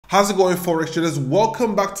How's it going, Forex traders?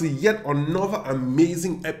 Welcome back to yet another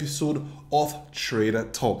amazing episode of Trader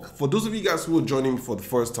Talk. For those of you guys who are joining me for the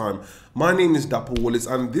first time, my name is Dapo Willis,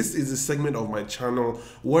 and this is a segment of my channel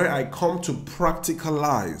where I come to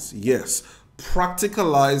practicalize, yes,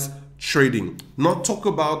 practicalize trading. Not talk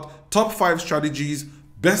about top 5 strategies,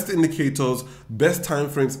 best indicators, best time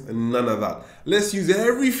frames, and none of that. Let's use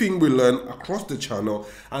everything we learn across the channel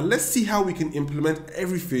and let's see how we can implement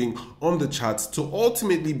everything on the charts to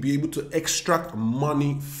ultimately be able to extract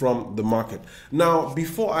money from the market. Now,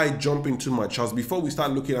 before I jump into my charts, before we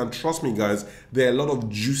start looking, and trust me guys, there are a lot of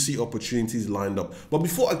juicy opportunities lined up. But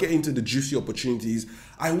before I get into the juicy opportunities,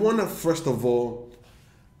 I want to first of all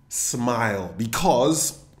smile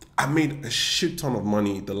because I made a shit ton of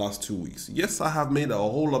money the last 2 weeks. Yes, I have made a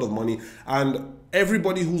whole lot of money, and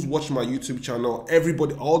everybody who's watched my YouTube channel,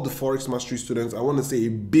 everybody, all the Forex Mastery students, I want to say a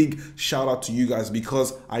big shout out to you guys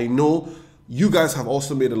because I know you guys have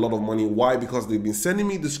also made a lot of money. Why? Because they've been sending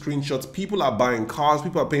me the screenshots. People are buying cars.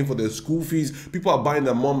 People are paying for their school fees. People are buying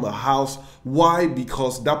their mom a house. Why?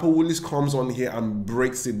 Because Dapo Willis comes on here and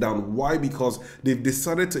breaks it down. Why? Because they've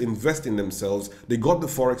decided to invest in themselves. They got the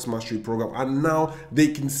Forex Mastery program and now they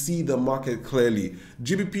can see the market clearly.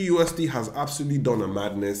 GBP USD has absolutely done a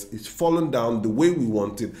madness. It's fallen down the way we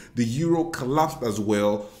wanted. The euro collapsed as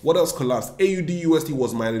well. What else collapsed? AUD USD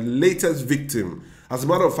was my latest victim. As a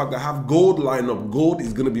matter of fact, I have gold lined up. Gold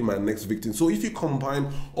is going to be my next victim. So if you combine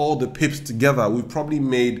all the pips together, we've probably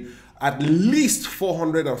made at least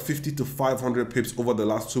 450 to 500 pips over the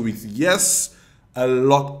last 2 weeks. Yes, a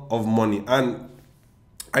lot of money. And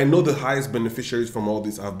I know the highest beneficiaries from all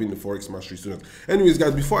this have been the Forex Mastery students. Anyways,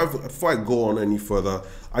 guys, before I go on any further,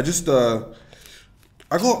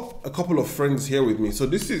 I got a couple of friends here with me. So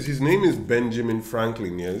his name is Benjamin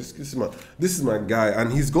Franklin. Yeah, this is my guy,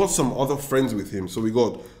 and he's got some other friends with him. So we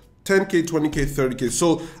got 10K, 20K, 30K.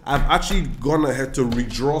 So I've actually gone ahead to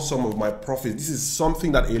redraw some of my profits. This is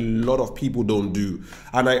something that a lot of people don't do.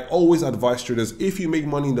 And I always advise traders, if you make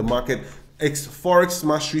money in the market, Forex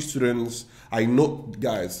Mastery students, I know,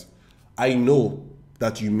 guys, I know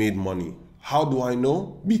that you made money. How do I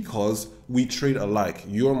know? Because we trade alike.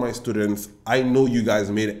 You're my students. I know you guys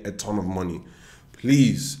made a ton of money.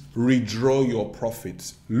 Please redraw your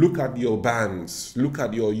profits. Look at your bands. Look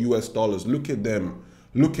at your US dollars. Look at them.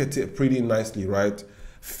 Look at it pretty nicely, right?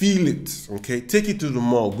 Feel it, okay? Take it to the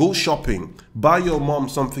mall. Go shopping. Buy your mom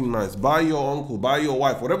something nice. Buy your uncle. Buy your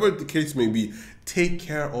wife. Whatever the case may be. Take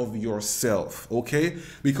care of yourself, okay?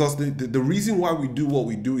 Because the reason why we do what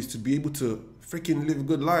we do is to be able to freaking live a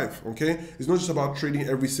good life, okay? It's not just about trading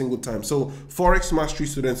every single time. So Forex Mastery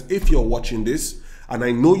students, if you're watching this, and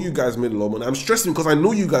I know you guys made a lot of money, I'm stressing because I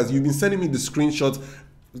know you guys, you've been sending me the screenshots.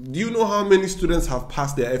 Do you know how many students have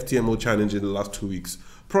passed their FTMO challenge in the last 2 weeks?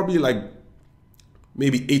 Probably like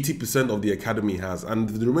maybe 80% of the academy has, and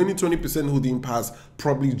the remaining 20% who didn't pass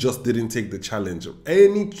probably just didn't take the challenge.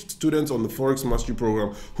 Any students on the Forex Mastery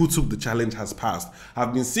program who took the challenge has passed.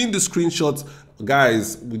 I've been seeing the screenshots.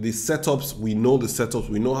 Guys, with the setups, we know the setups,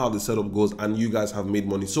 we know how the setup goes, and you guys have made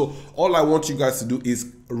money. So all I want you guys to do is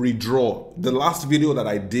redraw. The last video that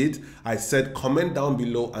I did, I said comment down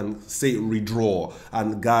below and say redraw.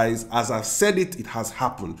 And guys, as I've said it, it has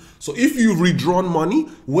happened. So if you've redrawn money,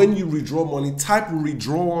 when you redraw money, type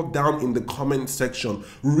redraw down in the comment section.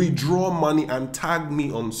 Redraw money and tag me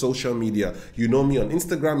on social media. You know me on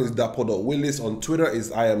Instagram is dapo.willis, on Twitter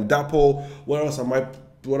is I am Dapo.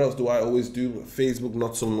 What else do I always do? Facebook,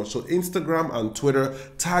 not so much. So Instagram and Twitter,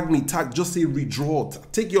 tag me, just say redraw.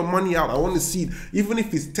 Take your money out. I want to see it. Even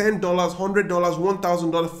if it's $10, $100,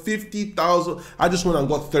 $1,000, $50,000. I just went and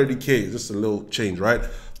got 30K, just a little change, right?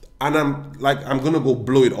 And I'm gonna go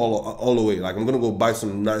blow it all away. Like I'm gonna go buy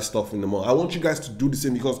some nice stuff in the mall. I want you guys to do the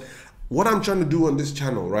same because what I'm trying to do on this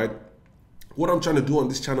channel, right? What I'm trying to do on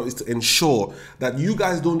this channel is to ensure that you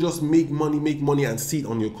guys don't just make money and see it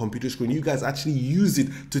on your computer screen. You guys actually use it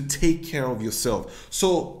to take care of yourself.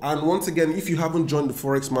 So, and once again, if you haven't joined the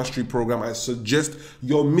Forex Mastery program, I suggest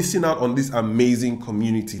you're missing out on this amazing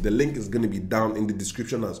community. The link is going to be down in the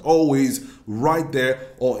description as always, right there,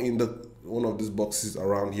 or in the one of these boxes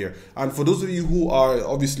around here. And for those of you who are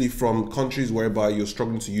obviously from countries whereby you're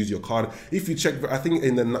struggling to use your card, if you check, I think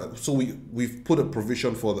in the, so we've put a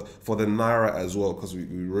provision for the Naira as well, because we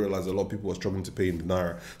realize a lot of people are struggling to pay in the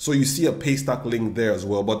Naira. So you see a paystack link there as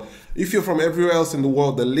well. But if you're from everywhere else in the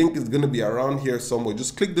world, the link is going to be around here somewhere.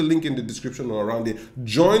 Just click the link in the description or around it.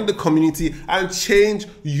 Join the community and change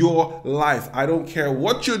your life. I don't care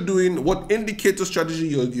what you're doing, what indicator strategy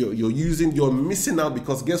you're using, you're missing out,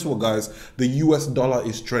 because guess what, guys? The US dollar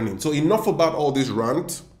is trending. So enough about all this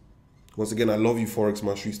rant. Once again, I love you Forex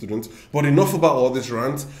Mastery students, but enough about all this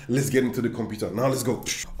rant. Let's get into the computer. Now let's go.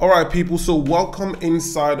 All right, people, so welcome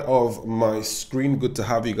inside of my screen. Good to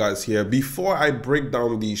have you guys here. Before I break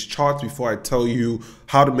down these charts, before I tell you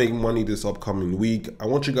how to make money this upcoming week, I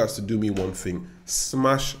want you guys to do me one thing.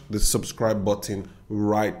 Smash the subscribe button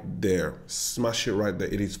right there. Smash it right there.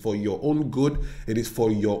 It is for your own good. It is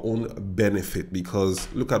for your own benefit,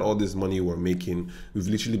 because look at all this money we're making. We've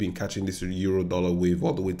literally been catching this euro dollar wave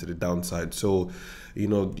all the way to the downside. So, you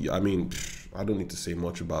know, I mean, I don't need to say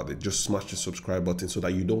much about it. Just smash the subscribe button so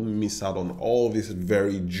that you don't miss out on all this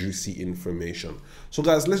very juicy information. So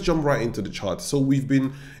guys, let's jump right into the chart. So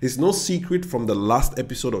it's no secret from the last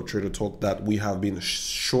episode of Trader Talk that we have been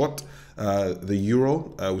short the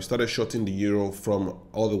euro. We started shorting the euro from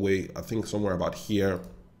all the way, I think somewhere about here.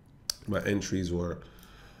 My entries were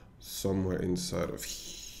somewhere inside of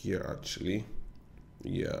here actually.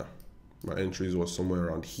 Yeah, my entries were somewhere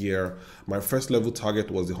around here. My first level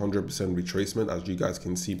target was the 100% retracement, as you guys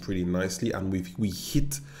can see pretty nicely, and we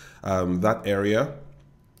hit that area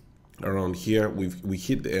around here. We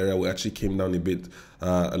hit the area. We actually came down a bit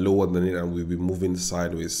lower than it, and we've been moving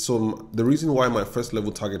sideways. So the reason why my first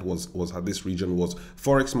level target was at this region was,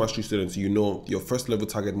 Forex Mastery students, you know, your first level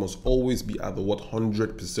target must always be at the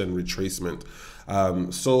 100% retracement.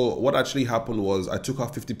 So what actually happened was I took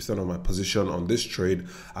out 50% of my position on this trade,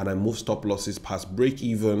 and I moved stop losses past break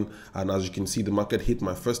even, and as you can see, the market hit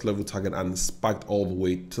my first level target and spiked all the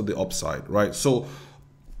way to the upside, right? So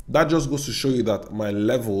that just goes to show you that my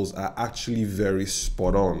levels are actually very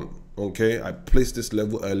spot on. Okay, I placed this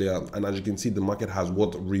level earlier, and as you can see, the market has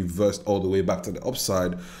reversed all the way back to the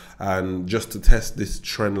upside, and just to test this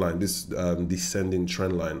trend line, this descending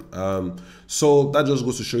trend line. So that just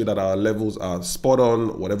goes to show you that our levels are spot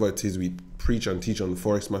on. Whatever it is we preach and teach on the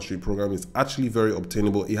Forex Mastery program is actually very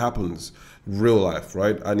obtainable. It happens real life,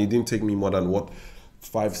 right? And it didn't take me more than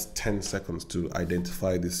 5-10 seconds to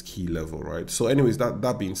identify this key level, right? So anyways,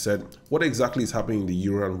 that being said, what exactly is happening in the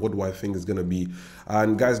euro, and what do I think is going to be?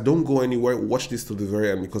 And guys, don't go anywhere. Watch this to the very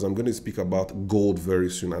end, because I'm going to speak about gold very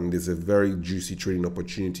soon, and there's a very juicy trading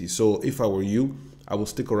opportunity. So if I were you, I will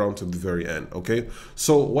stick around to the very end. Okay,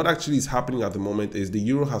 so what actually is happening at the moment is the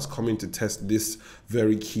euro has come in to test this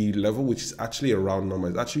very key level, which is actually a round number.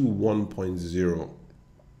 It's actually 1.0.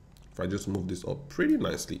 If I just move this up pretty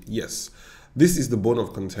nicely, yes, this is the bone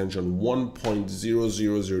of contention,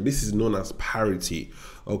 1.000. This is known as parity,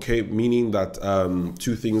 okay, meaning that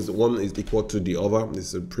two things, one is equal to the other.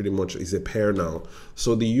 This is pretty much is a pair now.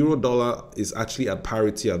 So the euro dollar is actually at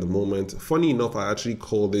parity at the moment. Funny enough, I actually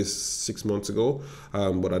called this 6 months ago,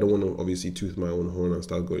 but I don't want to obviously tooth my own horn and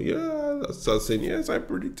start going, yeah, start saying, yes, I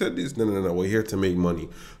predicted this. No, we're here to make money.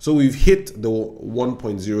 So we've hit the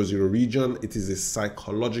 1.00 region. It is a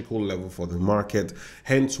psychological level for the market,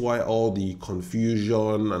 hence why all the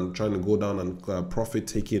confusion and trying to go down and profit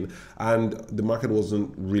taking, and the market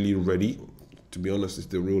wasn't really ready. To be honest,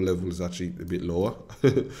 the real level is actually a bit lower.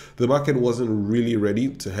 The market wasn't really ready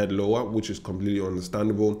to head lower, which is completely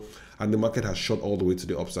understandable, and the market has shot all the way to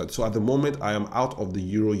the upside. So at the moment, I am out of the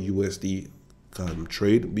euro USD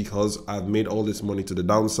trade, because I've made all this money to the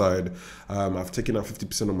downside. I've taken out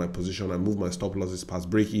 50% of my position. I moved my stop losses past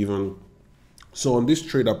break even. So on this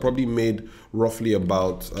trade, I probably made roughly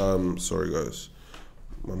about sorry guys,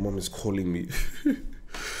 my mom is calling me.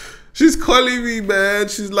 She's calling me, man.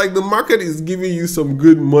 She's like, the market is giving you some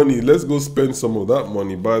good money. Let's go spend some of that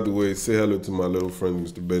money. By the way, say hello to my little friend,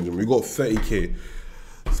 Mr. Benjamin. We got 30K.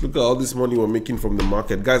 Let's look at all this money we're making from the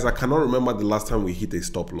market. Guys, I cannot remember the last time we hit a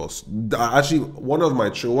stop loss. Actually, one of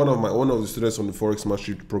the students on the Forex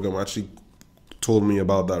Mastery program actually told me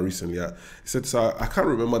about that recently. He said, so I can't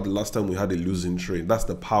remember the last time we had a losing trade. That's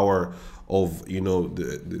the power of, you know,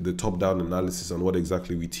 the top-down analysis and what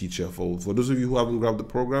exactly we teach here. For those of you who haven't grabbed the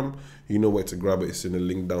program, you know where to grab it. It's in the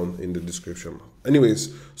link down in the description.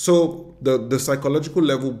 Anyways, so the psychological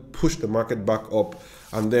level pushed the market back up,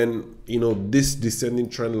 and then, you know, this descending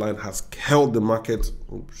trend line has held the market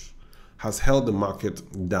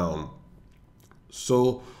down.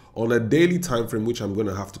 So on a daily time frame, which I'm going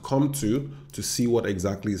to have to come to see what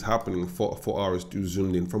exactly is happening for 4 hours to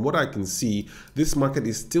zoomed in. From what I can see, this market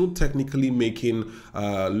is still technically making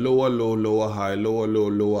lower low, lower high, lower low,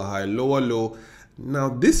 lower high, lower low. Now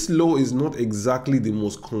this low is not exactly the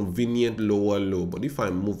most convenient lower low, but if I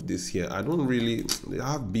move this here, I don't really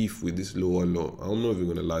have beef with this lower low. I don't know if I'm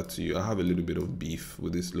going to lie to you. I have a little bit of beef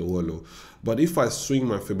with this lower low. But if I swing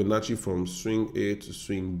my Fibonacci from swing A to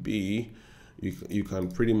swing B, you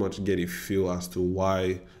can pretty much get a feel as to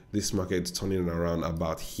why this market is turning around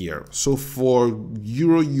about here. So for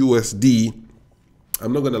Euro USD,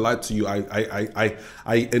 I'm not going to lie to you. I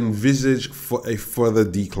envisage for a further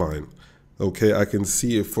decline. Okay, I can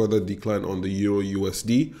see a further decline on the Euro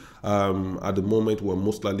USD. At the moment, we're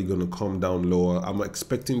most likely going to come down lower. I'm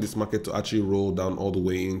expecting this market to actually roll down all the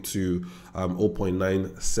way into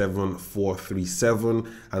 0.97437,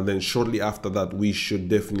 and then shortly after that, we should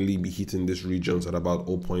definitely be hitting these regions at about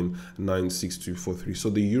 0.96243. So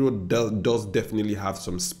the Euro does definitely have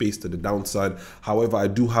some space to the downside. However, I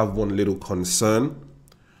do have one little concern.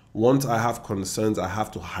 Once I have concerns, I have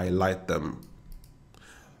to highlight them.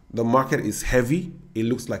 The market is heavy. It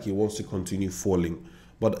looks like it wants to continue falling.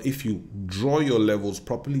 But if you draw your levels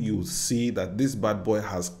properly, you will see that this bad boy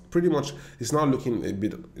has pretty much, it's now looking a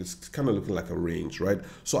bit, it's kind of looking like a range, right?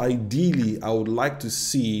 So ideally, I would like to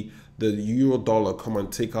see the euro dollar come and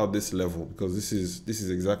take out this level, because this is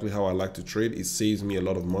exactly how I like to trade. It saves me a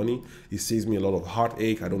lot of money. It saves me a lot of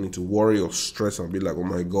heartache. I don't need to worry or stress and be like, oh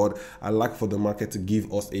my God. I like for the market to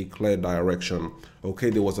give us a clear direction. Okay,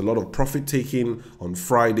 there was a lot of profit taking on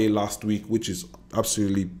Friday last week, which is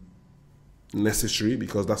absolutely necessary,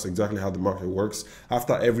 because that's exactly how the market works.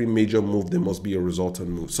 After every major move, there must be a resultant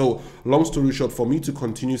move. So long story short, for me to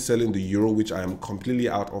continue selling the euro, which I am completely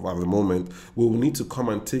out of at the moment, we will need to come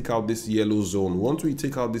and take out this yellow zone. Once we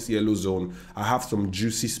take out this yellow zone, I have some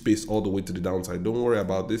juicy space all the way to the downside. Don't worry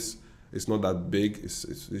about this. It's not that big. It's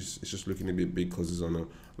just looking a bit big because it's on a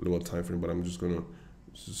lower time frame, but I'm just gonna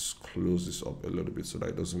just close this up a little bit so that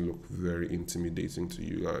it doesn't look very intimidating to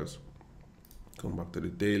you guys. Come back to the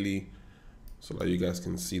daily, so that you guys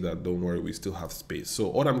can see that, don't worry, we still have space. So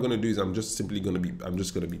what I'm going to do is I'm just going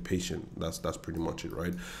to be patient. That's pretty much it,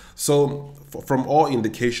 right? So from all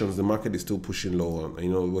indications, the market is still pushing lower.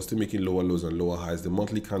 You know, we're still making lower lows and lower highs. The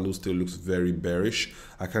monthly candle still looks very bearish.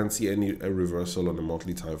 I can't see any reversal on the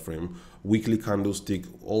monthly time frame. Weekly candlestick,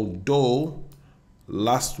 although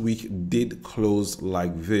last week did close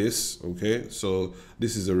like this. Okay, so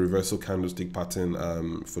this is a reversal candlestick pattern,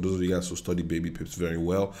 for those of you guys who study baby pips very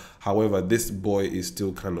well. However, this boy is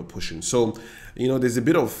still kind of pushing. So, you know, there's a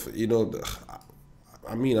bit of, you know,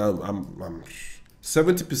 I mean, I'm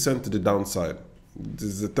 70% to the downside.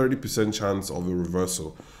 There's a 30% chance of a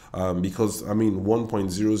reversal, because I mean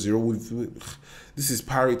 1.00, this is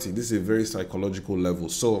parity. This is a very psychological level.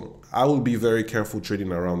 So I will be very careful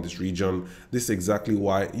trading around this region. This is exactly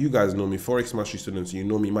why, you guys know me, Forex Mastery students, you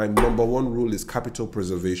know me. My number one rule is capital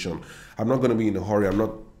preservation. I'm not going to be in a hurry. I'm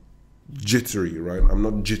not jittery, right? I'm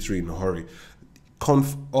not jittery in a hurry.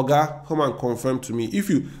 Oga, come and confirm to me if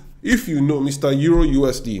you know Mr. Euro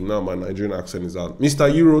USD. Now my Nigerian accent is out.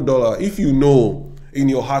 Mr. Euro dollar, if you know in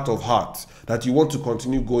your heart of hearts that you want to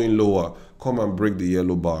continue going lower, come and break the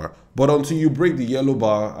yellow bar. But until you break the yellow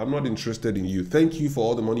bar, I'm not interested in you. Thank you for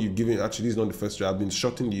all the money you've given. Actually, it's not the first trade. I've been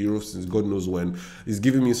shorting the euro since God knows when. It's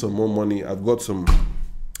giving me some more money. I've got some,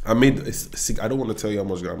 I made, I don't want to tell you how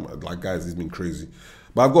much, like guys, it's been crazy.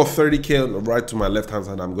 But I've got 30K right to my left hand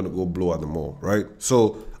side. I'm going to go blow at the mall, right?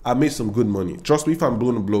 So I made some good money. Trust me, if I'm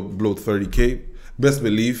blow 30K, best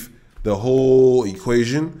believe the whole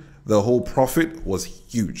equation, the whole profit was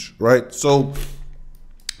huge, right? So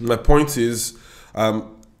my point is,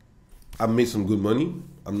 I made some good money.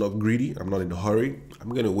 I'm not greedy. I'm not in a hurry. I'm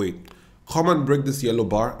going to wait. Come and break this yellow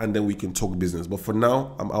bar, and then we can talk business. But for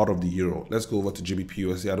now, I'm out of the euro. Let's go over to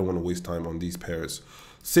GBP/USD. I don't want to waste time on these pairs.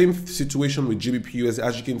 Same situation with GBP/USD.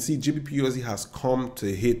 As you can see, GBP/USD has come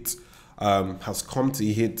to hit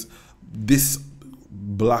this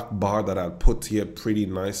black bar that I put here pretty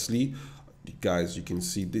nicely. Guys, you can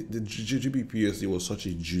see the GBP/USD was such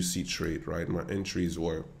a juicy trade, right? My entries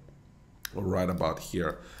were right about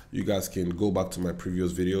here. You guys can go back to my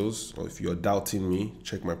previous videos, or if you're doubting me,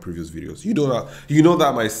 check my previous videos. You know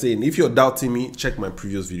that my saying, if you're doubting me, check my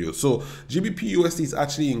previous videos. So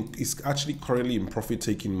GBP/USD is actually currently in profit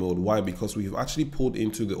taking mode. Why? Because we've actually pulled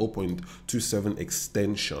into the 0.27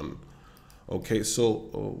 extension. Okay, so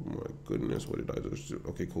oh my goodness, what did I just do?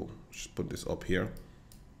 Okay, cool. Just put this up here.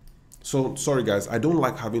 So sorry guys, I don't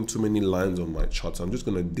like having too many lines on my charts. I'm just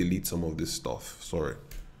gonna delete some of this stuff. Sorry.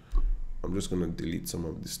 I'm just going to delete some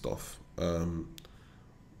of this stuff.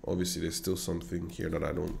 Obviously, there's still something here that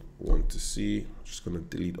I don't want to see. I'm just going to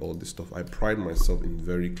delete all this stuff. I pride myself in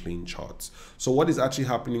very clean charts. So what is actually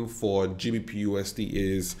happening for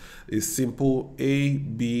GBP/USD is simple A,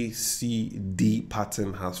 B, C, D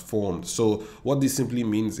pattern has formed. So what this simply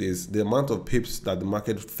means is the amount of pips that the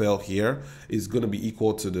market fell here is going to be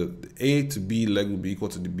equal to the A to B leg will be equal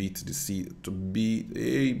to the B to the C to B,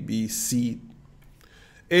 A, B, C.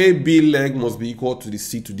 A, B leg must be equal to the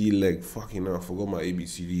C to D leg. Fucking hell, I forgot my A, B,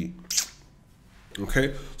 C, D.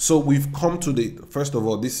 Okay, so we've come to the, first of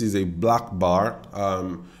all, this is a black bar.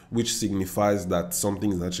 which signifies that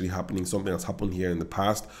something is actually happening, something has happened here in the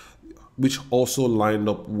past, which also lined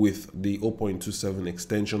up with the 0.27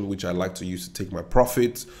 extension, which I like to use to take my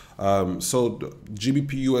profits. So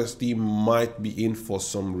GBP USD might be in for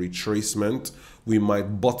some retracement. We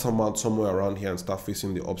might bottom out somewhere around here and start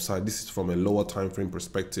facing the upside. This is from a lower time frame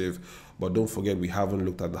perspective, but don't forget we haven't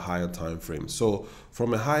looked at the higher time frame. So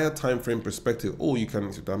from a higher time frame perspective, you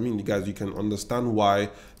guys, you can understand why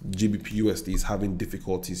GBP USD is having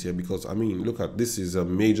difficulties here, because look at this, is a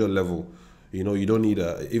major level. You know, you don't need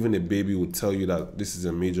even a baby would tell you that this is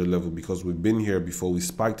a major level, because we've been here before. We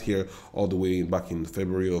spiked here all the way back in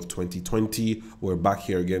February of 2020. We're back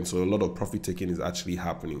here again. So a lot of profit taking is actually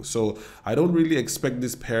happening. So I don't really expect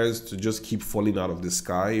these pairs to just keep falling out of the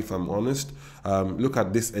sky, if I'm honest. Look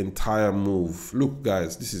at this entire move. Look,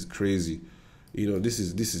 guys, this is crazy. You know, this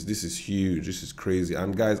is huge. This is crazy.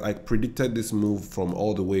 And guys, I predicted this move from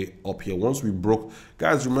all the way up here. Once we broke,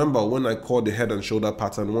 guys, remember when I called the head and shoulder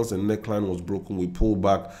pattern, once the neckline was broken, we pulled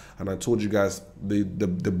back, and I told you guys the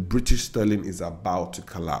British sterling is about to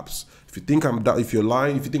collapse. If you think if you're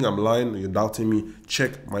lying, if you think I'm lying, you're doubting me,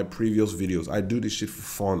 check my previous videos. I do this shit for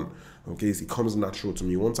fun. Okay, it comes natural to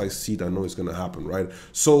me. Once I see it, I know it's gonna happen, right?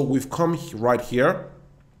 So we've come right here.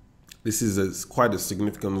 This is quite a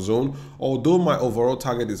significant zone, although my overall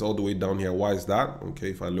target is all the way down here. Why is that? Okay,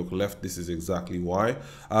 if I look left, this is exactly why.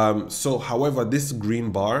 So however, this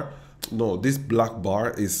green bar, no, this black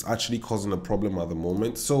bar is actually causing a problem at the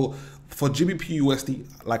moment. So for GBP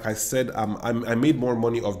USD, like I said, I made more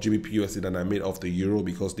money off GBP USD than I made off the euro,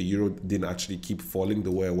 because the euro didn't actually keep falling the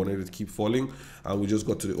way I wanted it to keep falling. And we just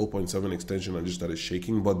got to the 0.7 extension and just started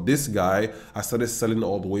shaking. But this guy, I started selling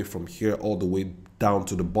all the way from here all the way down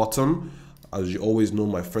to the bottom. As you always know,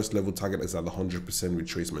 my first level target is at the 100%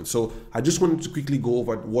 retracement. So I just wanted to quickly go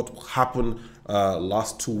over what happened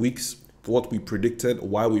last 2 weeks, what we predicted,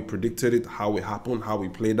 why we predicted it, how it happened, how we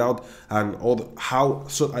played out, and all the how.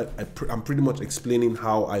 So I'm pretty much explaining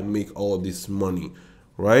how I make all this money,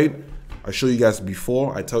 right? I show you guys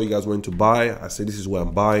before, I tell you guys when to buy, I say this is where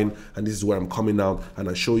I'm buying and this is where I'm coming out, and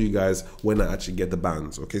I show you guys when I actually get the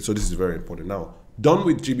bands. Okay, so this is very important. Now, done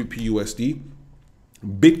with GBP USD.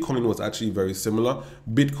 Bitcoin was actually very similar.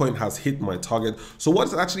 Bitcoin has hit my target. So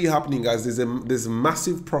what's actually happening, guys, there's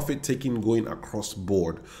massive profit taking going across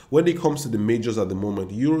board when it comes to the majors at the moment.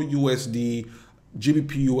 Euro USD,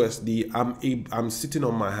 GBP USD, I'm sitting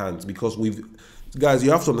on my hands, because guys, you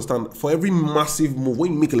have to understand, for every massive move,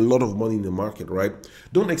 when you make a lot of money in the market, right,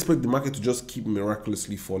 don't expect the market to just keep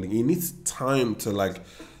miraculously falling. It needs time to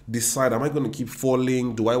decide, am I going to keep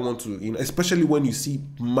falling? Do I want to, especially when you see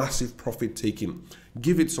massive profit taking,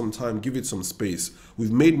 give it some time, give it some space.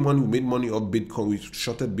 We've made money off Bitcoin. We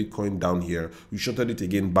shorted Bitcoin down here. We shorted it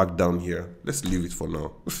again back down here. Let's leave it for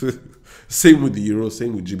now. Same with the euro,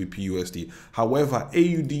 same with GBP USD. However,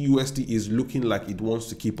 AUD USD is looking like it wants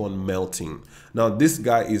to keep on melting. Now, this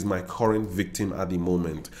guy is my current victim at the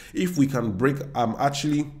moment. If we can break, I'm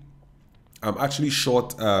actually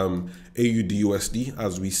short AUD USD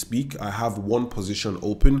as we speak. I have one position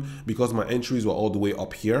open because my entries were all the way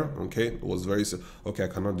up here. Okay, it was very okay. I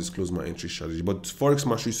cannot disclose my entry strategy, but Forex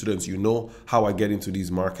Mastery students, you know how I get into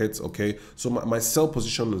these markets. Okay, so my sell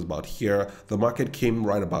position is about here. The market came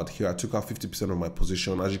right about here. I took out 50% of my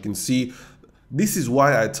position. As you can see, this is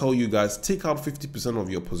why I tell you guys, take out 50% of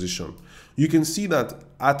your position. You can see that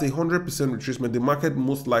at 100% retracement, the market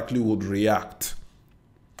most likely would react.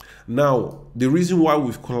 Now, the reason why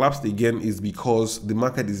we've collapsed again is because the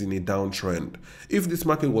market is in a downtrend. If this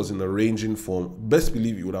market was in a ranging form, best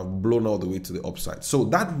believe it would have blown all the way to the upside. So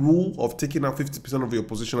that rule of taking out 50% of your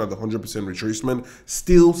position at the 100% retracement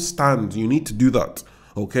still stands. You need to do that,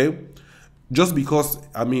 okay? Just because,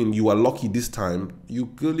 you are lucky this time, you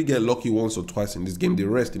can only get lucky once or twice in this game. The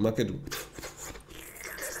rest, the market,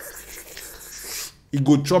 it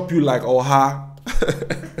go chop you like oha.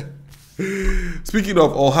 Speaking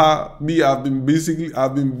of oha, I've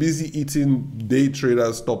been busy eating day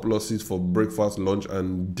trader stop losses for breakfast, lunch,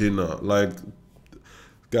 and dinner. Like,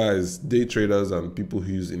 guys, day traders and people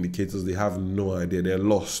who use indicators, they have no idea. They're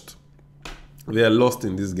lost. They are lost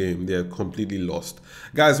in this game. They are completely lost.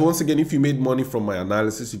 Guys, once again, if you made money from my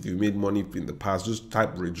analysis, if you made money in the past, just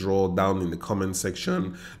type withdraw down in the comment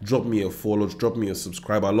section. Drop me a follow, drop me a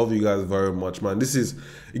subscribe. I love you guys very much, man.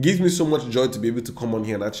 It gives me so much joy to be able to come on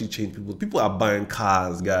here and actually change people. People are buying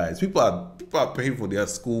cars, guys. People are paying for their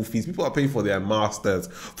school fees. People are paying for their masters.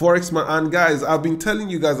 Forex, and guys, I've been telling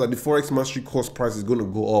you guys that the Forex Mastery course price is going to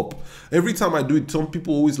go up. Every time I do it, some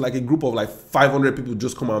people always, like a group of like 500 people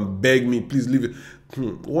just come and beg me, please leave it.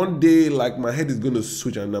 one day, like, my head is going to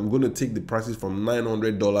switch and I'm going to take the prices from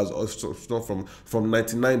 $900 or from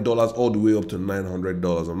 $99 all the way up to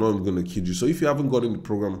 $900. I'm not even going to kid you. So if you haven't gotten the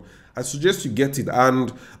program, I suggest you get it.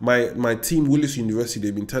 And my team, Willis University,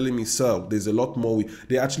 they've been telling me, sir, there's a lot more.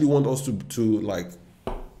 They actually want us to like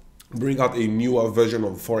bring out a newer version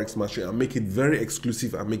of Forex Mastery and make it very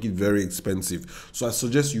exclusive and make it very expensive. So I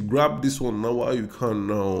suggest you grab this one now while you can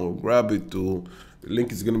now. Grab it too. The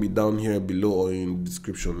link is going to be down here below or in the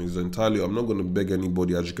description. It's entirely, I'm not going to beg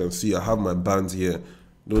anybody. As you can see, I have my bands here.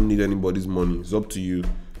 Don't need anybody's money. It's up to you. You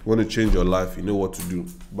want to change your life, you know what to do.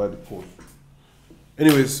 Buy the course.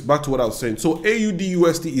 Anyways, back to what I was saying. So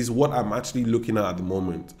AUD/USD is what I'm actually looking at the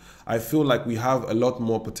moment. I feel like we have a lot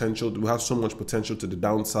more potential. We have so much potential to the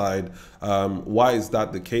downside. Why is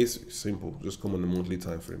that the case? It's simple. Just come on the monthly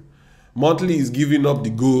time frame. Monthly is giving up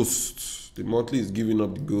the ghost. The monthly is giving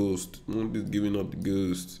up the ghost. Monthly is giving up the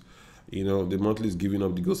ghost. You know, the monthly is giving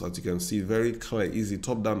up the ghost. As you can see, very clear, easy,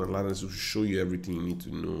 top down analysis will show you everything you need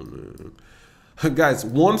to know, man. Guys,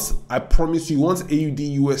 once, I promise you, once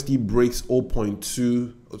AUD/USD breaks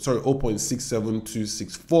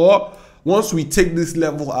 0.67264, once we take this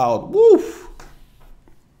level out, woof,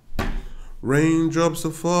 raindrops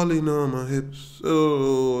are falling on my hips.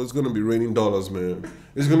 Oh, it's gonna be raining dollars, man.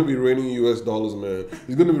 It's gonna be raining US dollars, man.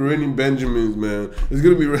 It's gonna be raining Benjamins, man. It's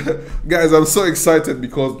gonna be, guys, I'm so excited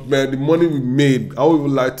because, man, the money we made, I won't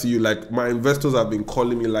even lie to you, like, my investors have been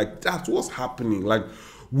calling me like, that's what's happening. Like,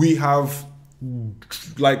 we have,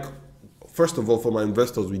 like, first of all, for my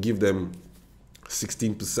investors, we give them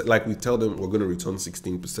 16%, like, we tell them we're gonna return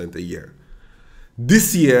 16% a year.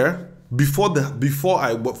 This year, before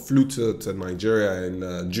I flew to Nigeria in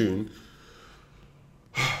June,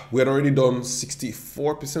 we had already done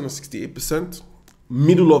 64% or 68%.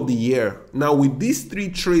 Middle of the year. Now, with these three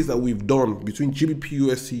trades that we've done between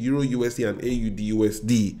GBP/USD, Euro/USD, and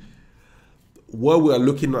AUD/USD, what we are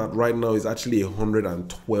looking at right now is actually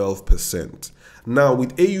 112%. Now,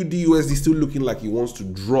 with AUD/USD still looking like it wants to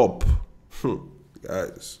drop,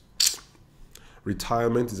 guys,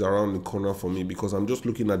 retirement is around the corner for me because I'm just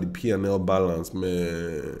looking at the P&L balance,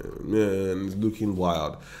 man, it's looking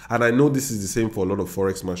wild. And I know this is the same for a lot of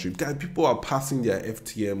Forex Mastery. Guys, people are passing their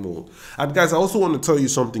FTMO. And guys, I also want to tell you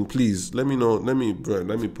something, please. Let me know, let me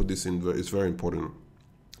put this in, it's very important.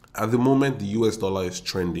 At the moment, the US dollar is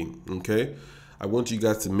trending, okay? I want you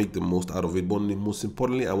guys to make the most out of it, but most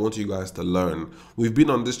importantly, I want you guys to learn. We've been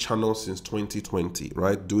on this channel since 2020,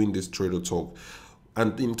 right? Doing this trader talk.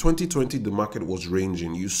 And in 2020, the market was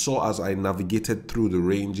ranging. You saw as I navigated through the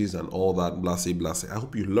ranges and all that, blase, blase. I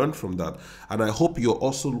hope you learned from that. And I hope you're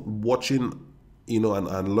also watching, you know,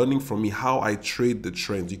 and learning from me how I trade the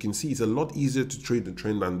trends. You can see it's a lot easier to trade the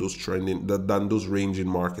trend than those ranging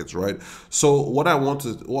markets, right? So what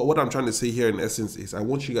I'm trying to say here in essence is I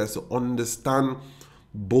want you guys to understand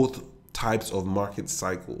both types of market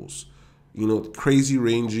cycles. You know, crazy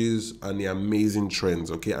ranges and the amazing trends,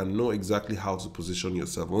 okay, and know exactly how to position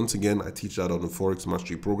yourself. Once again, I teach that on the Forex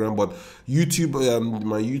Mastery program, but YouTube,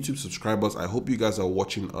 my YouTube subscribers, I hope you guys are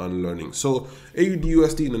watching and learning. So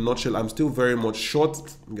AUD/USD in a nutshell, I'm still very much short,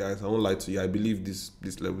 guys. I won't lie to you. I believe this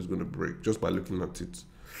level is going to break just by looking at it.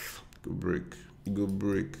 Go break. Go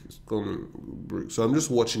break. It's coming. Go break. So I'm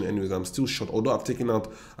just watching anyways. I'm still short, although I've taken out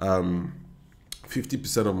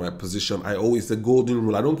 50% of my position. I always, the golden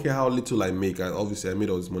rule, I don't care how little I make. Obviously I made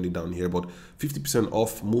all this money down here, but 50%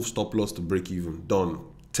 off, move stop loss to break even, done.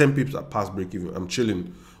 10 pips at past break even, I'm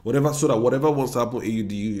chilling. Whatever, so that whatever wants to happen,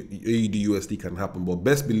 AUD/USD can happen, but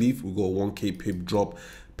best believe we got 1K pip drop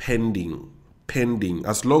pending.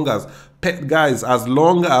 As long as, guys, as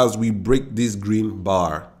long as we break this green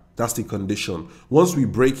bar, that's the condition. Once we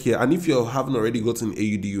break here, and if you haven't already gotten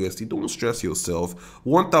AUD/USD, don't stress yourself.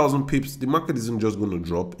 1,000 pips, the market isn't just going to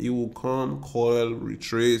drop. It will come, coil,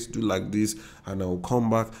 retrace, do like this, and I will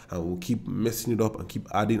come back and we'll keep messing it up and keep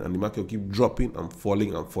adding, and the market will keep dropping and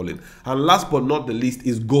falling and falling. And last but not the least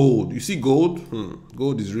is gold. You see gold?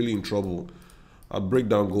 Gold is really in trouble. I'll break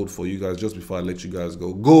down gold for you guys just before I let you guys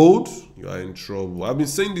go. Gold, you are in trouble. I've been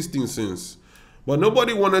saying this thing since, but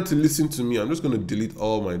nobody wanted to listen to me. I'm just going to delete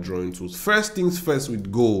all my drawing tools. First things first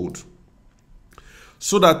with gold.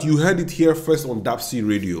 So that you heard it here first on Dapo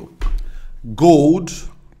Radio. Gold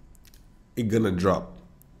is going to drop.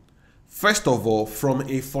 First of all, from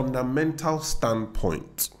a fundamental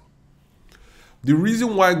standpoint, the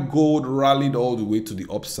reason why gold rallied all the way to the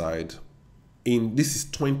upside this is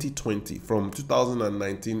 2020, from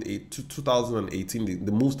 2019 to 2018,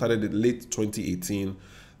 the move started in late 2018.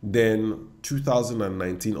 Then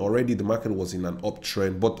 2019, already the market was in an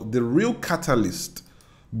uptrend, but the real catalyst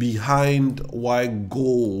behind why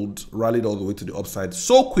gold rallied all the way to the upside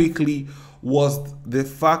so quickly was the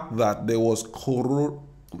fact that there was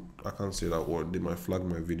I can't say that word, they might flag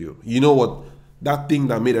my video. You know what? That thing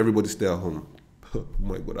that made everybody stay at home. Oh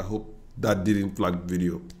my God, I hope that didn't flag the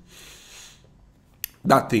video.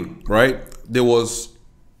 That thing, right? There was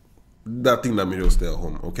that thing that made us stay at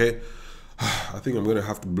home, okay? I think I'm gonna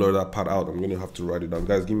have to blur that part out. I'm gonna have to write it down.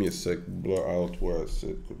 Guys, give me a sec, blur out where I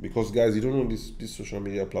said, because guys, you don't know this social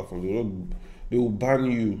media platform. They will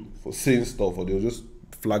ban you for saying stuff, or they'll just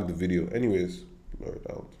flag the video. Anyways, blur it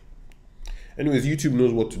out. Anyways, YouTube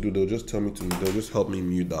knows what to do. They'll just they'll just help me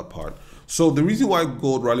mute that part. So the reason why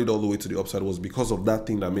gold rallied all the way to the upside was because of that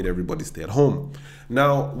thing that made everybody stay at home.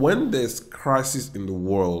 Now, when there's crisis in the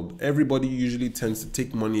world, everybody usually tends to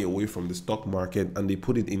take money away from the stock market and they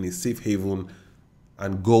put it in a safe haven.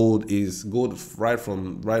 And gold right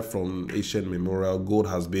from ancient memorial, gold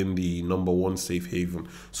has been the #1 safe haven.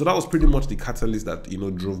 So that was pretty much the catalyst that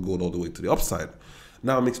drove gold all the way to the upside.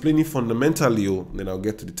 Now I'm explaining fundamentally, then I'll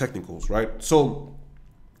get to the technicals, right? So,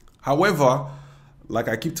 however, like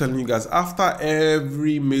I keep telling you guys, after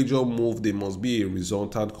every major move, there must be a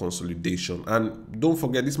resultant consolidation. And don't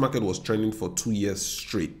forget, this market was trending for 2 years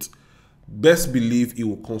straight. Best believe it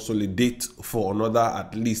will consolidate for another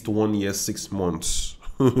at least 1 year, 6 months.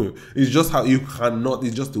 It's just how you cannot,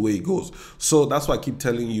 it's just the way it goes. So that's why I keep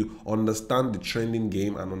telling you, understand the trending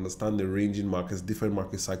game and understand the ranging markets, different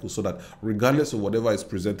market cycles, so that regardless of whatever is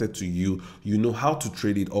presented to you, you know how to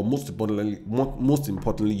trade it, or most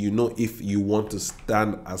importantly, you know if you want to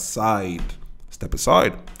step aside.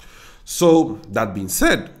 So that being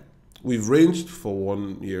said, we've ranged for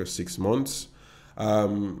 1 year, 6 months.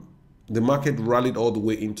 The market rallied all the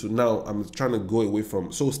way into, now I'm trying to go away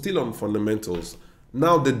from, so still on fundamentals.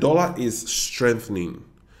 Now the dollar is strengthening.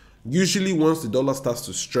 Usually once the dollar starts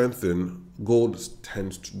to strengthen, gold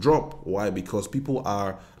tends to drop. Why? Because people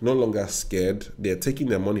are no longer scared. They're taking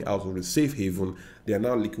their money out of the safe haven. They are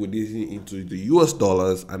now liquidating into the US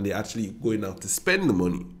dollars, and they're actually going out to spend the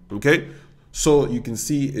money. Okay? So you can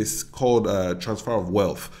see it's called transfer of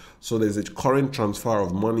wealth. So there's a current transfer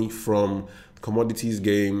of money from commodities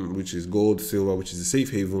game, which is gold, silver, which is a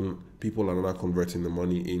safe haven. People are now converting the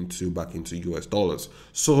money back into US dollars.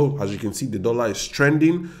 So as you can see, the dollar is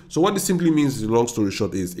trending. So what this simply means, the long story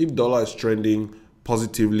short, is if dollar is trending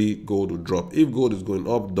positively, gold will drop. If gold is going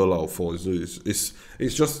up, dollar will fall. So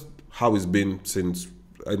it's just how it's been since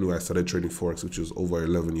I started trading Forex, which was over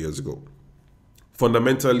 11 years ago.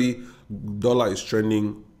 Fundamentally, dollar is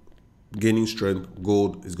trending, gaining strength,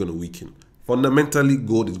 gold is going to weaken. Fundamentally,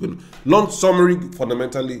 gold is going to, long summary,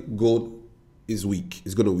 fundamentally, gold is weak.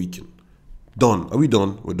 It's going to weaken. Done. Are we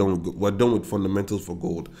done? We're done with fundamentals for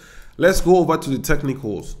gold. Let's go over to the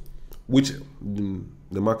technicals, which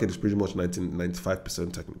the market is pretty much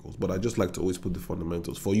 95% technicals, but I just like to always put the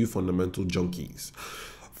fundamentals for you fundamental junkies.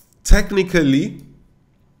 Technically,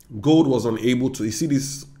 gold was unable to, you see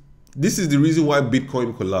this is the reason why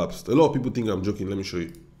Bitcoin collapsed. A lot of people think I'm joking. Let me show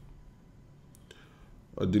you.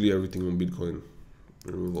 I'll delete everything on Bitcoin.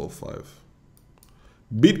 Remove all 5.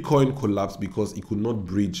 Bitcoin collapsed because it could not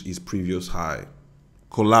bridge its previous high.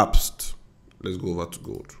 Collapsed. Let's go over to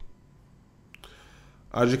gold.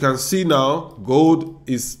 As you can see now, gold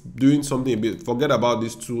is doing something a bit. Forget about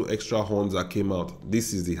these 2 extra horns that came out.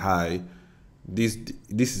 This is the high. This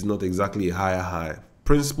is not exactly a higher high.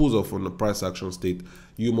 Principles of on the price action state.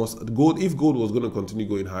 You must gold. If gold was going to continue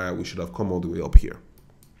going higher, we should have come all the way up here.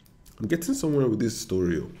 I'm getting somewhere with this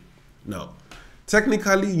story. Now,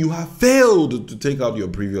 technically, you have failed to take out your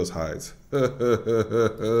previous highs.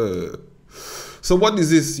 So what is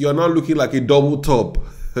this? You're now looking like a double top.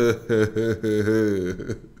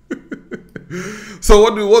 So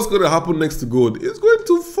what's going to happen next to gold? It's going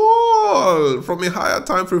to fall from a higher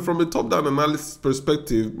time frame, from a top-down analysis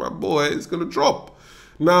perspective. My boy, it's going to drop.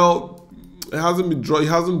 Now, it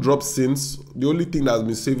hasn't dropped since. The only thing that has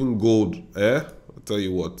been saving gold, I'll tell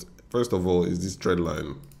you what. First of all, is this trend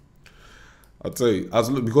line. I'll tell you,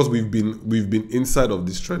 because we've been inside of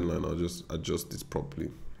this trend line. I'll just adjust this properly.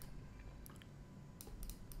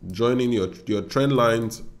 Joining your trend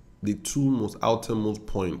lines, the 2 most outermost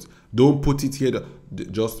points. Don't put it here.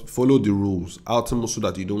 Just follow the rules. Outermost so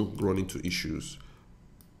that you don't run into issues.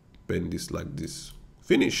 Bend this like this.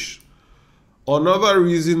 Finish. Another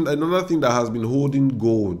thing that has been holding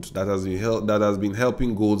gold, that has been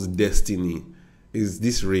helping gold's destiny, is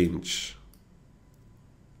this range.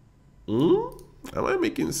 Am I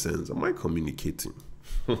making sense? Am I communicating?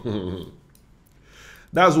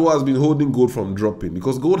 That's what has been holding gold from dropping,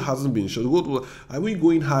 because gold hasn't been short. Are we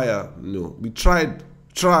going higher? No. We tried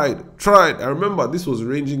Tried. I remember this was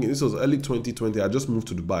ranging, this was early 2020. I just moved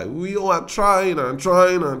to Dubai. We all are trying and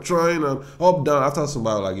up, down. After some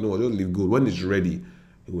while, like, you know what, just leave good. When it's ready,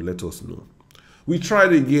 it will let us know. We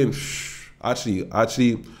tried again.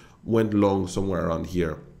 Actually went long somewhere around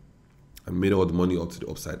here and made all the money up to the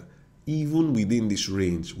upside. Even within this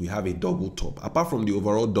range, we have a double top. Apart from the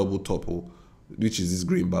overall double top, which is this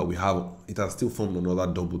green bar, it has still formed another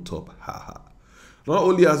double top. Not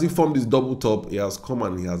only has he formed this double top, he has come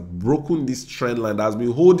and he has broken this trend line that has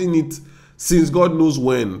been holding it since God knows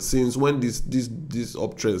when. Since when this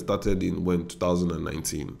uptrend started in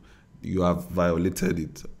 2019. You have violated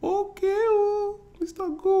it. Okay,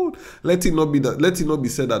 Mr. Gold. Let it not be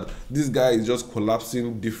said that this guy is just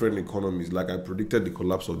collapsing different economies. Like I predicted the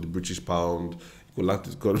collapse of the British pound,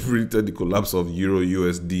 predicted the collapse of Euro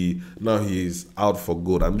USD. Now he is out for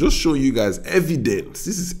gold. I'm just showing you guys evidence.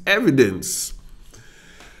 This is evidence.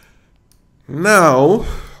 Now,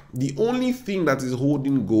 the only thing that is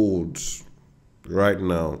holding gold right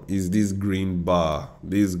now is this green bar.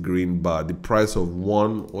 The price of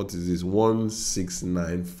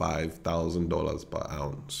 $1,695,000 per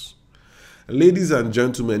ounce. Ladies and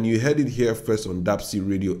gentlemen, you heard it here first on Dapo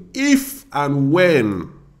Radio. If and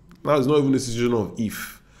when, now it's not even a decision of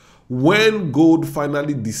if, when gold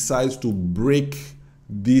finally decides to break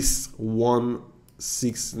this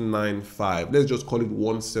 1,695, let's just call it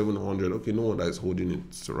 1,700. Okay, no one that is holding it,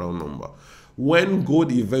 it's a round number. When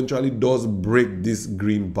gold eventually does break this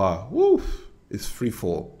green bar, woo, it's free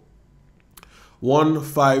fall.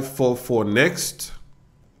 1,544 next.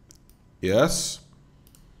 Yes.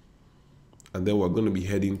 And then we're going to be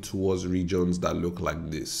heading towards regions that look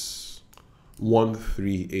like this.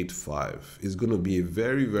 1,385 is going to be a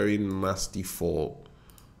very, very nasty fall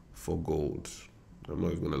for gold. I'm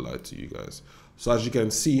not even going to lie to you guys. So as you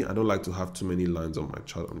can see, I don't like to have too many lines on my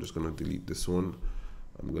chart. I'm just going to delete this one.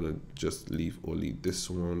 I'm going to just leave only this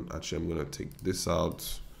one. Actually, I'm going to take this out.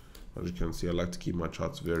 As you can see, I like to keep my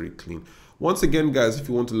charts very clean. Once again, guys, if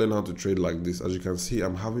you want to learn how to trade like this, as you can see,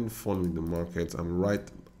 I'm having fun with the markets. I'm right.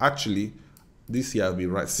 Actually, this year I've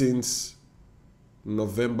been right since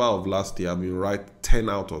November of last year. I've been right 10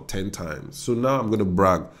 out of 10 times. So now I'm going to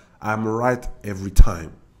brag. I'm right every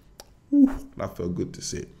time. Ooh, that felt good to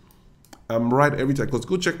say. I'm right every time. Because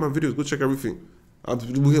go check my videos. Go check everything. I'm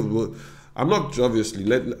not obviously.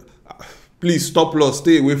 Please stop loss.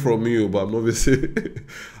 Stay away from me. But I'm obviously.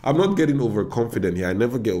 I'm not getting overconfident here. I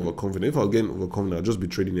never get overconfident. If I was getting overconfident, I'll just be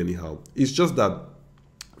trading anyhow. It's just that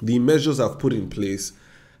the measures I've put in place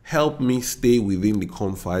help me stay within the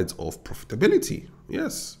confines of profitability.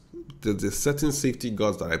 Yes, there's certain safety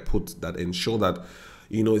guards that I put that ensure that,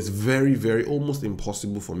 you know, it's very, very almost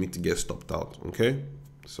impossible for me to get stopped out. Okay,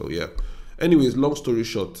 so yeah. Anyways, long story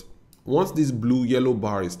short, once this blue yellow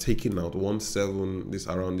bar is taken out, 1.7, this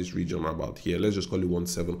around this region about here, let's just call it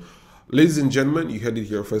 1.7. Ladies and gentlemen, you heard it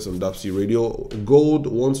here first on Dapo Radio. Gold,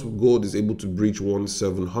 once gold is able to breach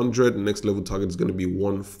 1,700, next level target is going to be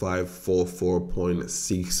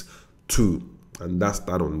 1,544.62. And that's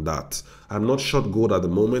that on that. I'm not short gold at the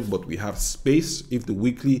moment, but we have space. If the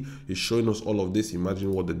weekly is showing us all of this,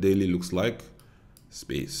 imagine what the daily looks like.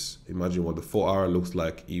 Space. Imagine what the 4-hour looks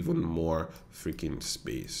like. Even more freaking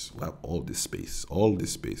space. We have all this space. All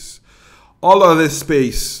this space. All of this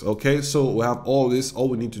space. Okay, so we have all this. All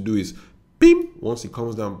we need to do is pim. Once it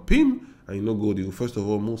comes down, pim. And you know, gold, you first of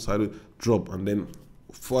all move sideways, drop, and then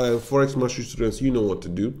for Forex Mastery students, you know what to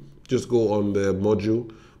do. Just go on the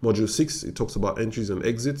module 6. It talks about entries and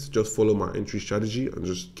exits. Just follow my entry strategy and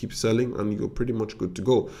just keep selling, and you're pretty much good to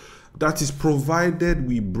go. That is provided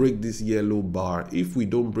we break this yellow bar. If we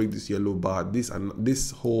don't break this yellow bar, this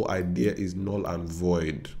whole idea is null and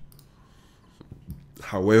void.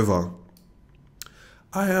 However,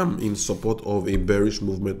 I am in support of a bearish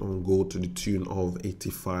movement on gold to the tune of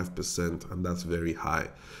 85%, and that's very high.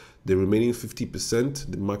 The remaining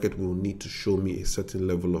 50%, the market will need to show me a certain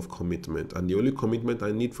level of commitment. And the only commitment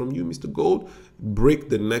I need from you, Mr. Gold, break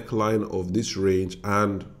the neckline of this range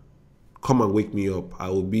and come and wake me up. I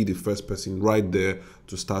will be the first person right there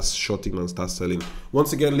to start shorting and start selling.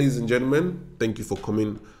 Once again, ladies and gentlemen, thank you for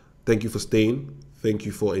coming. Thank you for staying. Thank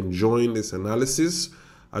you for enjoying this analysis.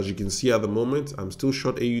 As you can see at the moment, I'm still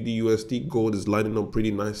short AUD USD. Gold is lining up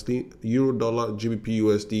pretty nicely. Euro dollar, GBP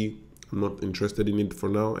USD, I'm not interested in it for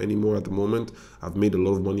now anymore at the moment. I've made a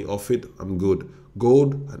lot of money off it. I'm good.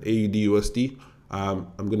 Gold and AUD USD, I'm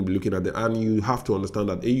going to be looking at and you have to understand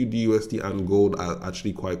that AUD USD and gold are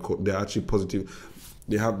actually they're actually positive.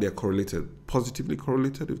 They're correlated, positively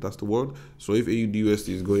correlated, if that's the word. So if AUD USD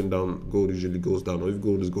is going down, gold usually goes down, or if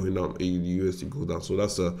gold is going down, AUD USD goes down. So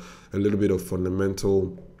that's a little bit of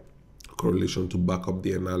fundamental correlation to back up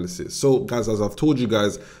the analysis. So guys, as I've told you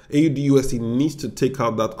guys, AUD/USD needs to take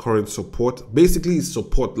out that current support. Basically it's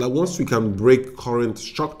support. Like once we can break current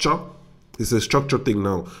structure, it's a structure thing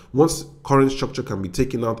now. Once current structure can be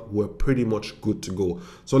taken out, we're pretty much good to go.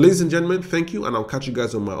 So ladies and gentlemen, thank you, and I'll catch you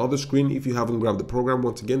guys on my other screen. If you haven't grabbed the program,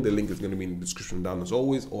 once again, the link is going to be in the description down as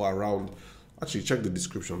always, or around. Actually, check the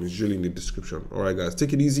description. It's usually in the description. All right, guys,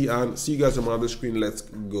 take it easy and see you guys on my other screen. Let's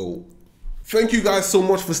go. Thank you guys so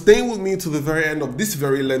much for staying with me to the very end of this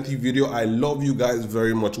very lengthy video. I love you guys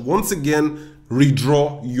very much. Once again,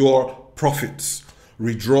 redraw your profits.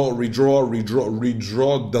 Redraw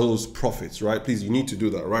those profits, right? Please, you need to do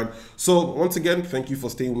that, right? So once again, thank you for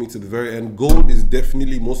staying with me to the very end. Gold is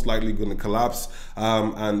definitely most likely going to collapse,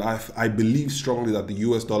 and I believe strongly that the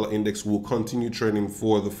US dollar index will continue trading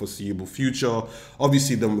for the foreseeable future.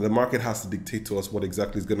 Obviously, the market has to dictate to us what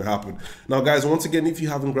exactly is going to happen. Now guys, once again, if you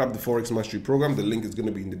haven't grabbed the Forex Mastery program, the link is going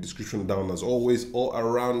to be in the description down as always, or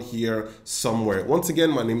around here somewhere. Once again,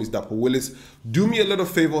 my name is Dapo Willis. Do me a little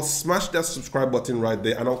favor, smash that subscribe button right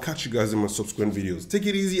there, and I'll catch you guys in my subsequent videos. Take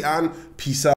it easy and peace out.